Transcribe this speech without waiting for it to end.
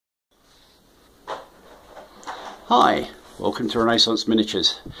Hi, welcome to Renaissance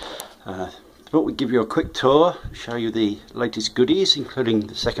Miniatures. I thought we'd give you a quick tour, show you the latest goodies, including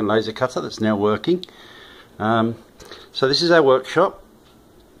the second laser cutter that's now working. So this is our workshop.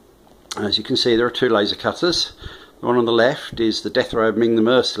 As you can see, there are two laser cutters. The one on the left is the Death Ray of Ming the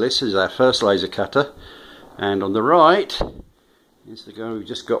Merciless, is our first laser cutter, and on the right is the guy we've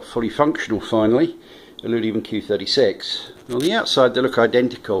just got fully functional finally, Eludium Q36. On the outside they look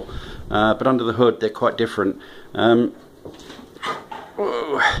identical, but under the hood they're quite different.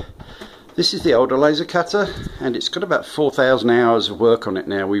 This is the older laser cutter, and it's got about 4,000 hours of work on it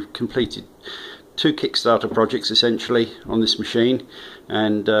now. We've completed 2 Kickstarter projects essentially on this machine,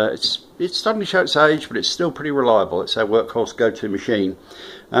 and it's starting to show its age, but it's still pretty reliable. It's our workhorse go-to machine.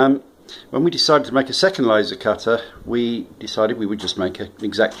 When we decided to make a second laser cutter, we decided we would just make an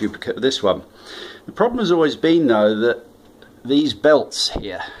exact duplicate of this one. The problem has always been though that these belts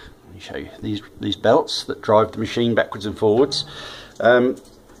here, let me show you, these belts that drive the machine backwards and forwards, the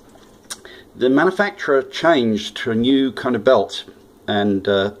manufacturer changed to a new kind of belt, and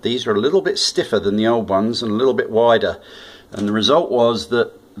these are a little bit stiffer than the old ones and a little bit wider, and the result was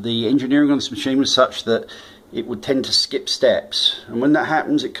that the engineering on this machine was such that it would tend to skip steps, and when that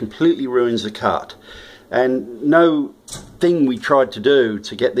happens it completely ruins the cut. And no thing we tried to do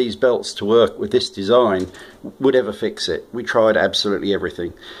to get these belts to work with this design would ever fix it. We tried absolutely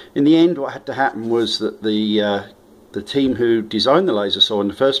everything. In the end, what had to happen was that the team who designed the laser saw in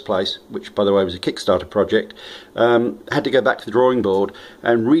the first place, which by the way was a Kickstarter project, had to go back to the drawing board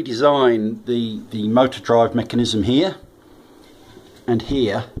and redesign the motor drive mechanism here and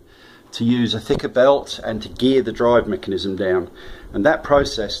here to use a thicker belt and to gear the drive mechanism down, and that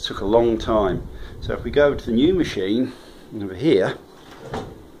process took a long time. So if we go to the new machine over here,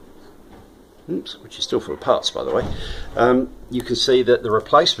 oops, which is still full of parts by the way, you can see that the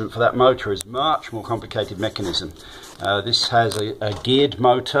replacement for that motor is much more complicated mechanism. This has a geared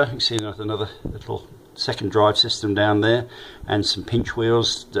motor. You see another little second drive system down there, and some pinch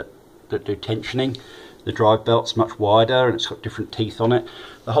wheels that do tensioning. The drive belt's much wider and it's got different teeth on it.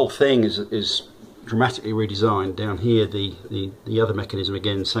 The whole thing is dramatically redesigned. Down here the other mechanism,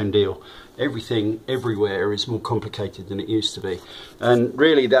 again same deal. Everything everywhere is more complicated than it used to be, and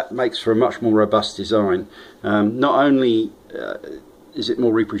really that makes for a much more robust design. Not only is it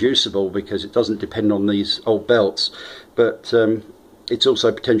more reproducible because it doesn't depend on these old belts, but it's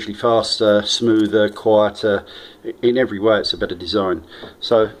also potentially faster, smoother, quieter. In every way it's a better design.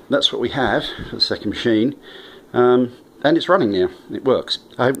 So that's what we have for the second machine, and it's running now. It works.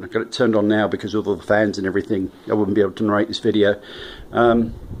 I haven't got it turned on now because of all the fans and everything. I wouldn't be able to narrate this video.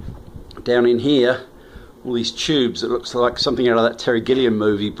 Down in here, all these tubes, it looks like something out of that Terry Gilliam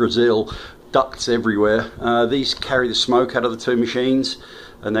movie, Brazil. Ducts everywhere. These carry the smoke out of the two machines,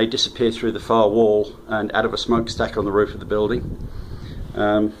 and they disappear through the far wall and out of a smokestack on the roof of the building.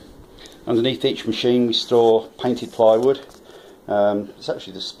 Underneath each machine we store painted plywood. It's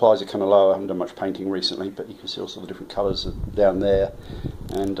actually, the supplies are kind of low. I haven't done much painting recently, but you can see also the different colours down there.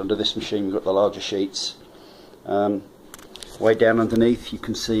 And under this machine we've got the larger sheets. Way down underneath you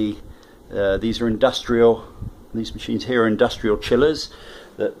can see these are industrial. These machines here are industrial chillers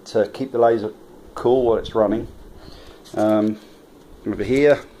that keep the laser cool while it's running. Over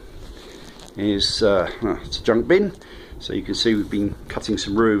here is it's a junk bin. So you can see we've been cutting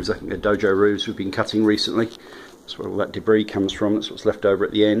some roofs. I think they're dojo roofs we've been cutting recently. That's where all that debris comes from. That's what's left over at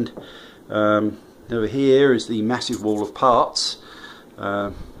the end. Over here is the massive wall of parts,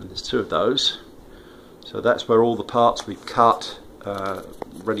 and there's 2 of those. So that's where all the parts we've cut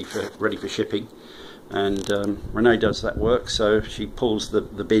ready for shipping. And Renee does that work, so she pulls the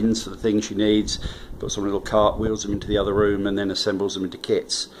bins for the things she needs, puts on a little cart, wheels them into the other room, and then assembles them into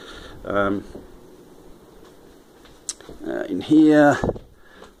kits. In here,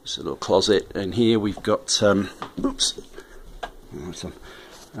 it's a little closet, and here we've got oops, all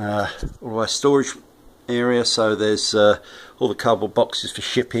of our storage area. So there's all the cardboard boxes for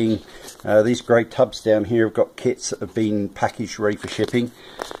shipping. These grey tubs down here have got kits that have been packaged ready for shipping.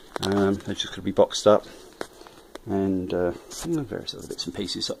 They're just going to be boxed up, and various other bits and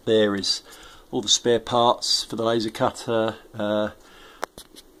pieces. Up there is all the spare parts for the laser cutter,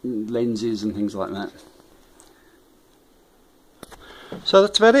 lenses and things like that. So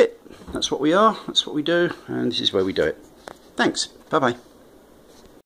that's about it. That's what we are, that's what we do, and this is where we do it. Thanks, bye bye.